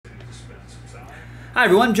Hi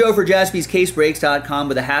everyone, Joe for JaspysCaseBreaks.com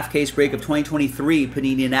with a half case break of 2023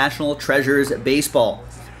 Panini National Treasures Baseball.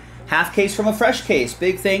 Half case from a fresh case.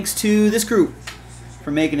 Big thanks to this group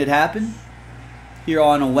for making it happen here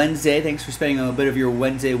on a Wednesday. Thanks for spending a bit of your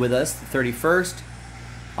Wednesday with us, the 31st.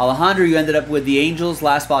 Alejandro, you ended up with the Angels,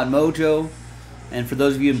 last spot Mojo. And for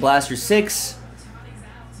those of you in Blaster 6,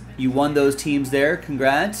 you won those teams there.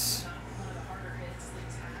 Congrats.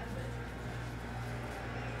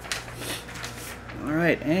 All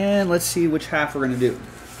right, and let's see which half we're going to do.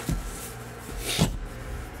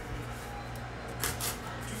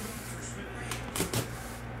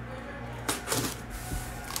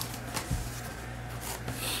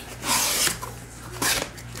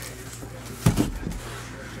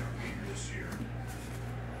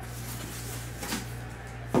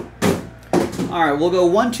 All right, we'll go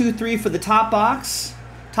 1, 2, 3 for the top box,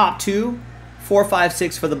 top 2, 4, 5,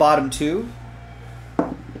 6 for the bottom 2.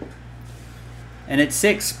 And it's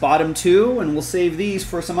 6, bottom 2, and we'll save these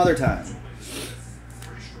for some other time.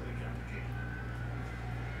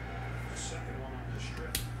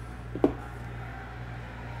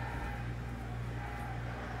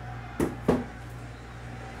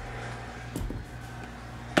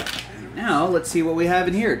 Now, let's see what we have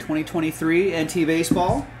in here. 2023 NT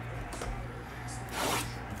Baseball.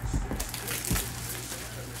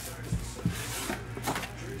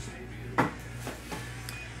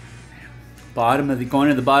 Going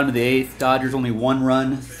to the bottom of the 8th. Dodgers only 1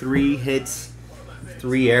 run, 3 hits,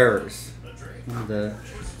 3 errors.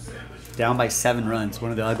 Down by 7 runs.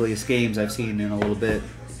 One of the ugliest games I've seen in a little bit.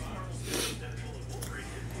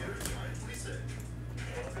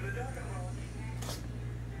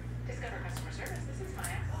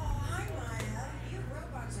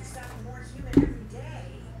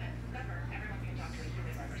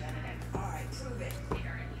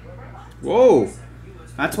 Whoa!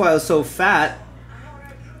 That's why I was so fat.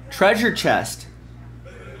 Treasure chest.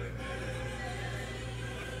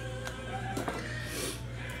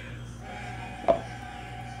 I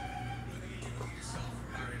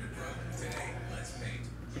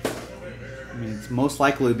mean, it's most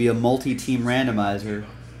likely to be a multi-team randomizer.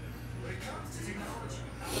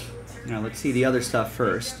 Now let's see the other stuff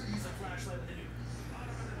first.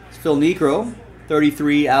 It's Phil Necro,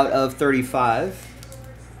 33 out of 35.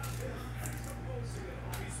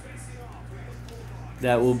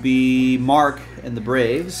 That will be Mark and the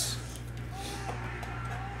Braves.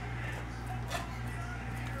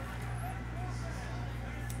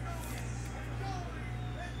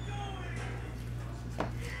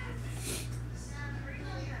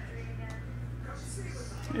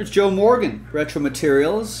 Here's Joe Morgan, Retro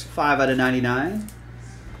Materials, 5 out of 99.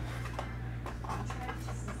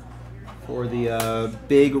 For the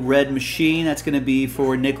big red machine, that's going to be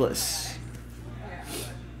for Nicholas.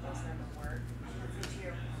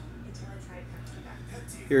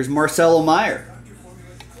 Here's Marcelo Meyer.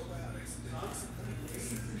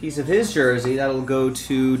 Piece of his jersey. That'll go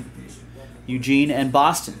to Eugene and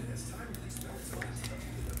Boston.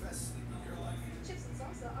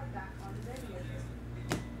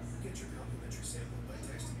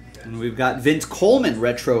 And we've got Vince Coleman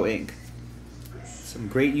Retro Ink. Some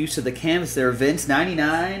great use of the canvas there, Vince.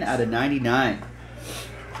 99 out of 99.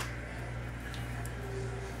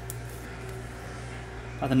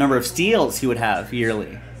 About the number of steals he would have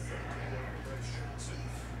yearly.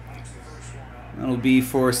 That'll be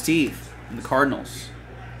for Steve and the Cardinals.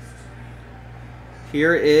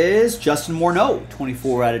 Here is Justin Morneau,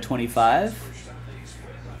 24 out of 25.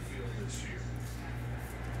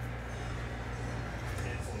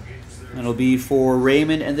 That'll be for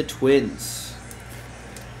Raymond and the Twins.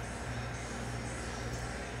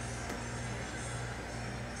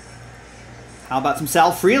 How about some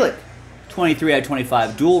Sal Frelick? 23 out of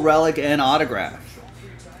 25. Dual relic and autograph.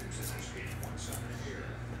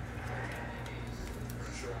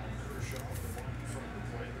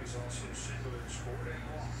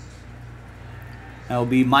 That'll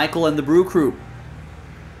be Michael and the Brew Crew.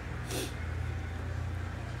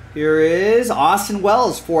 Here is Austin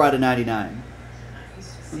Wells, 4 out of 99.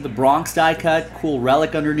 The Bronx die cut, cool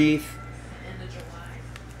relic underneath.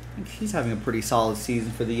 I think he's having a pretty solid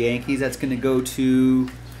season for the Yankees. That's going to go to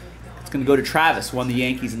Travis, won the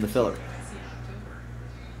Yankees in the filler.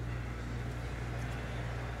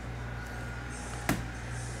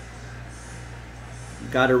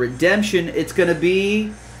 Got a redemption. It's going to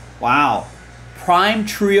be, wow, Prime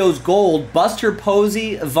Trios Gold, Buster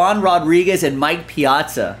Posey, Ivan Rodriguez, and Mike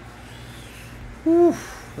Piazza. Whew,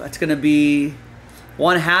 that's going to be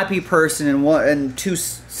one happy person and 2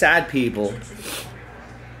 sad people.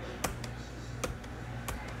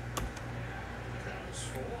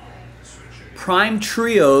 Prime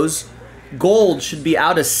Trios. Gold should be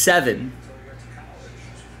out of 7.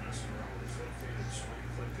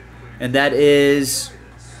 And that is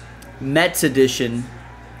Mets edition.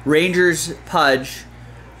 Rangers, Pudge.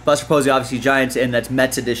 Buster Posey, obviously Giants, and that's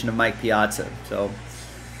Mets edition of Mike Piazza. So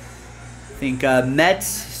I think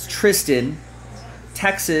Mets, Tristan.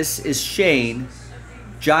 Texas is Shane.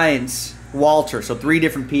 Giants, Walter. So 3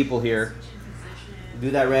 different people here.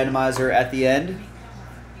 Do that randomizer at the end.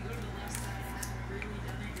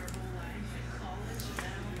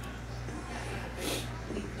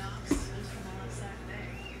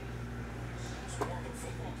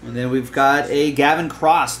 And then we've got a Gavin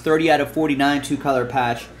Cross, 30 out of 49, 2-color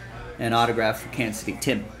patch, and autograph for Kansas City.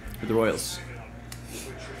 Tim for the Royals.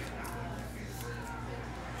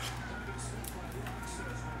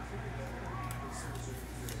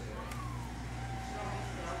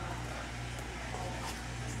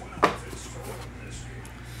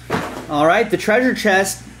 All right, the treasure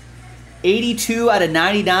chest, 82 out of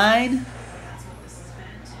 99.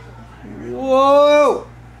 Whoa!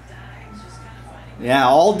 Yeah,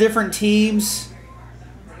 all different teams.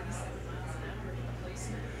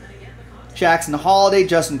 Jackson Holiday,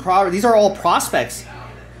 Justin Crawford. These are all prospects.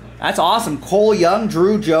 That's awesome. Cole Young,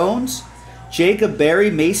 Drew Jones, Jacob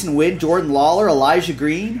Berry, Mason Witt, Jordan Lawler, Elijah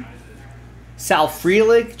Green, Sal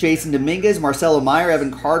Frelick, Jason Dominguez, Marcelo Meyer,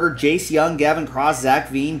 Evan Carter, Jace Young, Gavin Cross, Zach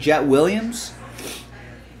Veen, Jet Williams,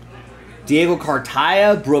 Diego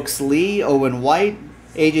Cartaya, Brooks Lee, Owen White,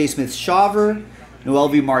 AJ Smith-Shaver, Noel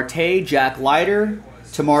V. Marte, Jack Leiter,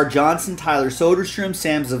 Tamar Johnson, Tyler Soderstrom,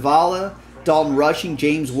 Sam Zavala, Dalton Rushing,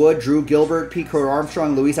 James Wood, Drew Gilbert, Pete Crow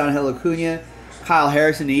Armstrong, Luis Angel Acuna, Kyle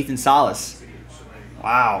Harrison, and Ethan Salas.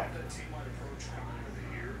 Wow.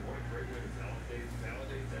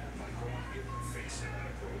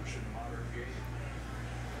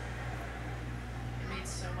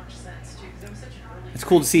 It's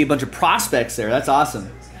cool to see a bunch of prospects there. That's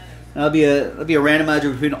awesome. That'll be a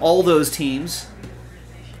randomizer between all those teams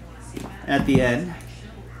at the end.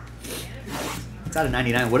 It's out of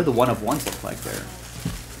 99. What do the 1 of 1s look like there?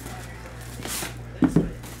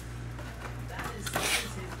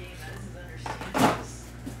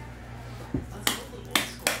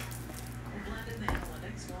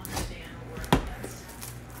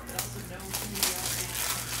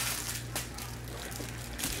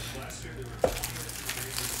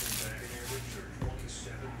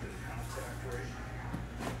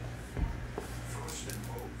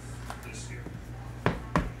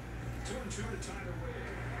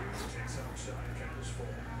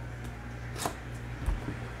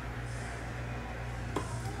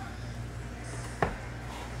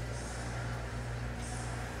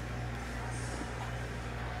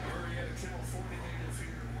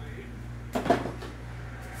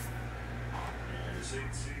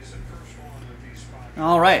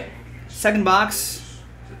 All right, second box.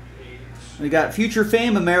 We got Future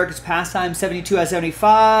Fame, America's Pastime, 72 out of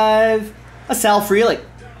 75. A Sal Frelick,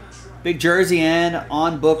 big jersey and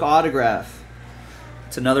on-book autograph.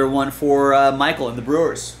 It's another one for Michael and the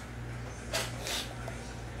Brewers.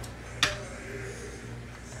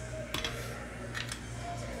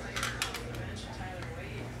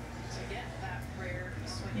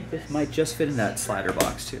 This might just fit in that slider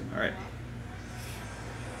box too. All right.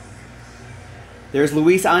 There's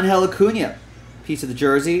Luis Angel Acuna, piece of the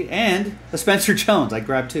jersey, and a Spencer Jones. I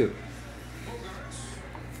grabbed 2.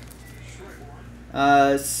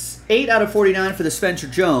 8 out of 49 for the Spencer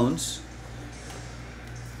Jones.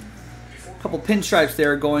 A couple pinstripes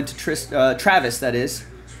there going to Travis, that is.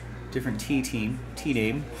 Different T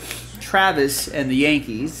name. Travis and the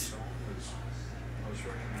Yankees.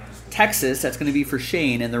 Texas, that's going to be for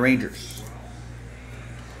Shane and the Rangers.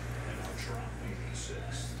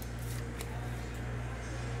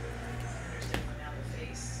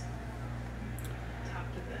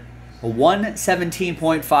 A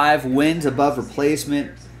 117.5 wins above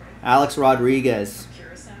replacement. Alex Rodriguez.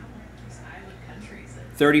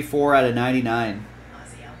 34 out of 99.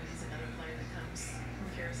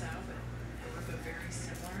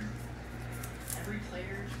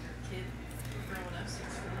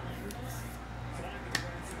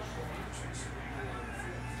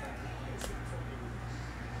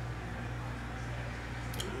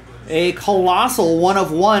 A colossal 1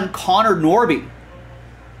 of 1, Connor Norby.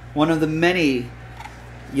 One of the many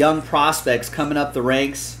young prospects coming up the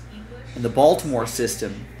ranks in the Baltimore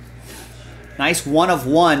system. Nice 1 of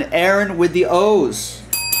 1. Aaron with the O's.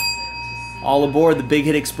 All aboard the Big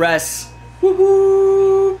Hit Express.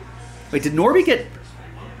 Woohoo! Wait, did Norby get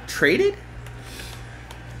traded?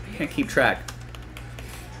 Can't keep track.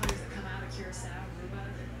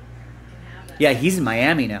 Yeah, he's in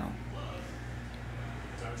Miami now.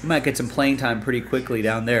 He might get some playing time pretty quickly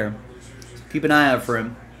down there. So keep an eye out for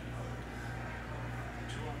him.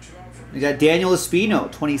 We got Daniel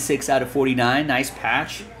Espino, 26 out of 49. Nice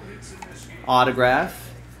patch.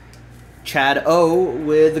 Autograph. Chad O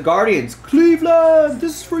with the Guardians. Cleveland,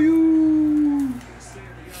 this is for you.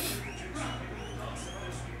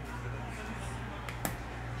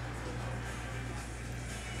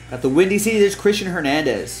 Got the Windy City. There's Christian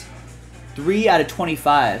Hernandez. 3 out of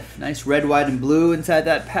 25. Nice red, white, and blue inside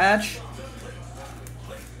that patch.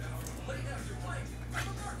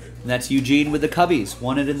 And that's Eugene with the Cubbies.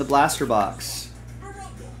 Won it in the blaster box.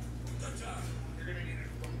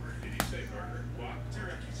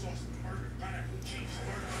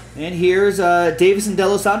 And here's Davison De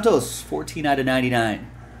Los Santos. 14 out of 99.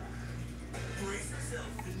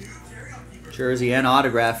 Jersey and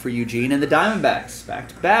autograph for Eugene and the Diamondbacks. Back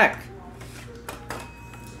to back.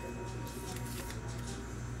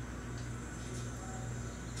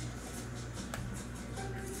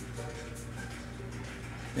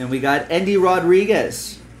 And we got Endy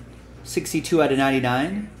Rodriguez, 62 out of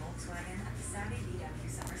 99.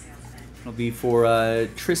 It'll be for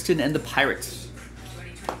Tristan and the Pirates.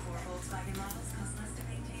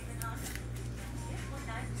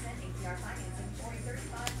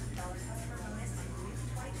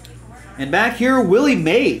 And back here, Willie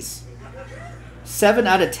Mays, 7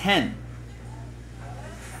 out of 10.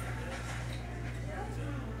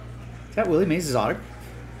 Is that Willie Mays' autograph?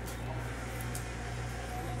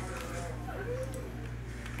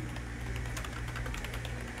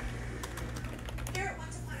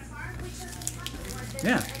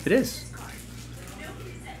 Yeah, it is.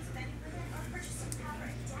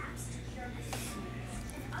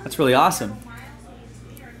 That's really awesome.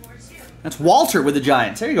 That's Walter with the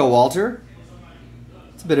Giants. There you go, Walter.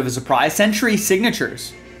 It's a bit of a surprise. Century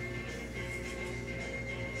Signatures.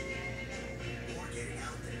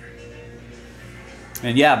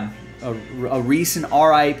 And yeah, a recent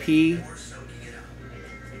RIP.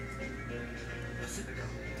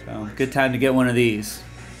 So, good time to get one of these.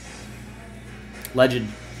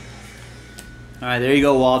 Legend. All right, there you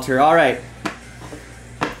go, Walter. All right.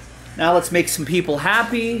 Now let's make some people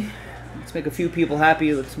happy. Let's make a few people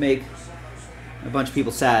happy. Let's make a bunch of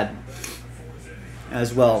people sad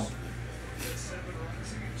as well.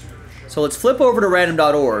 So let's flip over to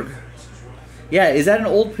random.org. Yeah, is that an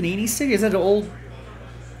old Panini sticker? Is that an old...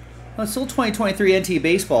 Well, it's still 2023 NT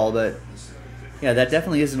Baseball, but yeah, that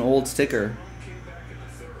definitely is an old sticker.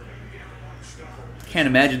 Can't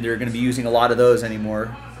imagine they're going to be using a lot of those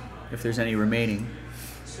anymore, if there's any remaining.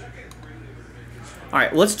 All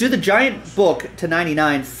right, let's do the Giant book to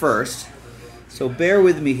 99 first. So bear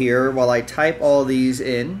with me here while I type all these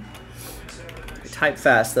in. I type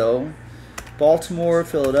fast though. Baltimore,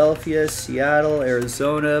 Philadelphia, Seattle,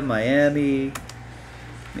 Arizona, Miami,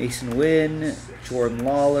 Mason Wynn, Jordan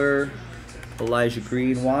Lawler, Elijah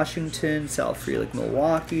Green, Washington, Sal Frelick,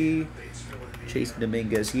 Milwaukee, Jason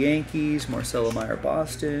Dominguez, Yankees, Marcelo Meyer,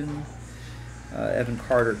 Boston, Evan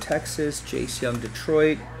Carter, Texas, Jace Young,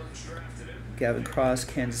 Detroit, Gavin Cross,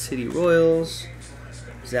 Kansas City Royals,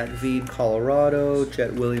 Zach Veen, Colorado,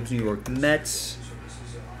 Jet Williams, New York Mets.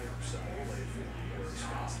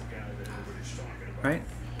 Right?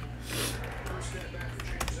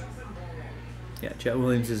 Yeah, Jet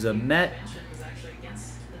Williams is a Met.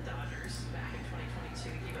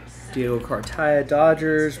 Diego Cartaya,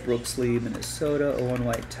 Dodgers. Brooks Lee, Minnesota. Owen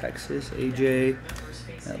White, Texas. AJ,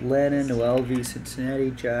 Atlanta. Noel V,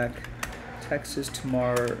 Cincinnati. Jack, Texas.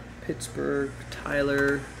 Tamar, Pittsburgh.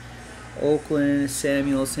 Tyler, Oakland.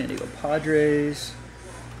 Samuel, San Diego Padres.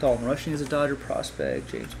 Dalton Rushing is a Dodger prospect.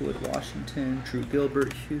 James Wood, Washington. Drew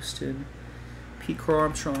Gilbert, Houston. Pete Crow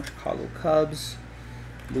Armstrong, Chicago Cubs.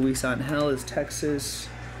 Luis Angel is Texas.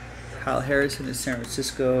 Kyle Harrison is San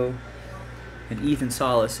Francisco. And Ethan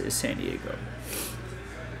Salas is San Diego.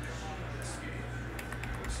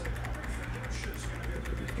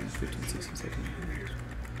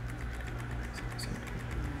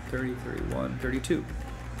 $30, $31, $32.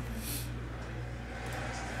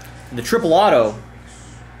 And the triple auto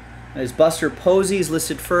is Buster Posey's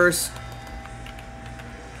listed first.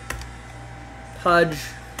 Pudge.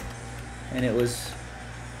 And it was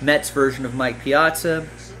Mets version of Mike Piazza.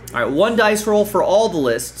 All right, one dice roll for all the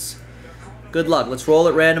lists. Good luck. Let's roll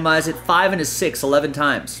it, randomize it. 5 and a 6, 11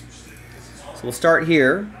 times. So we'll start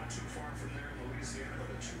here.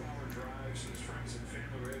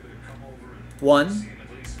 1,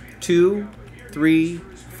 2, 3,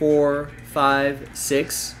 4, 5,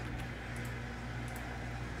 6,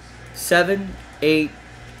 7, 8,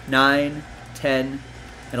 9, 10,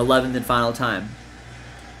 and 11th and final time.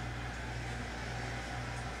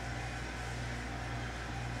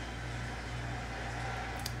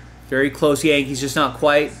 Very close Yankees, just not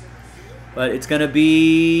quite. But it's going to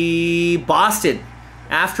be Boston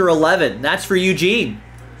after 11. That's for Eugene.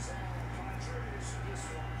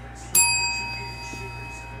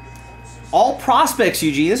 All prospects,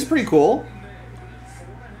 Eugene. This is pretty cool.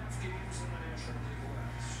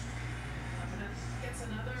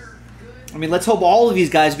 I mean, let's hope all of these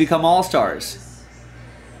guys become all-stars.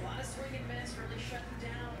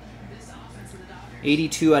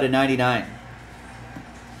 82 out of 99.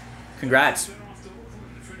 Congrats.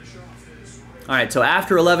 All right, so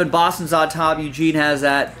after 11, Boston's on top. Eugene has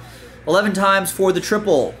that 11 times for the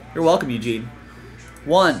triple. You're welcome, Eugene.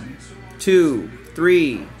 1, 2,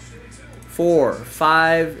 3, 4,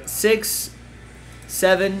 5, 6,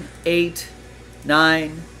 7, 8,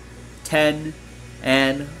 9, 10,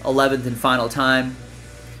 and 11th and final time.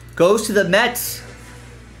 Goes to the Mets.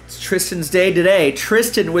 It's Tristan's day today.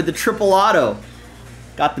 Tristan with the triple auto.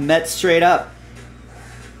 Got the Mets straight up.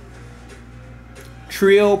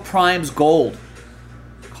 Trio Primes Gold.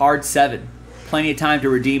 Card 7. Plenty of time to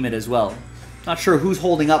redeem it as well. Not sure who's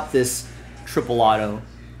holding up this triple auto.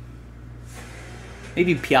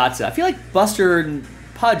 Maybe Piazza. I feel like Buster and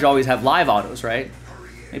Pudge always have live autos, right?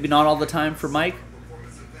 Maybe not all the time for Mike.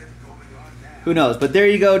 Who knows? But there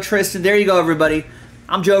you go, Tristan. There you go, everybody.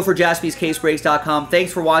 I'm Joe for JaspysCaseBreaks.com.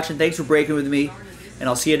 Thanks for watching. Thanks for breaking with me. And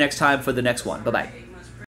I'll see you next time for the next one. Bye-bye.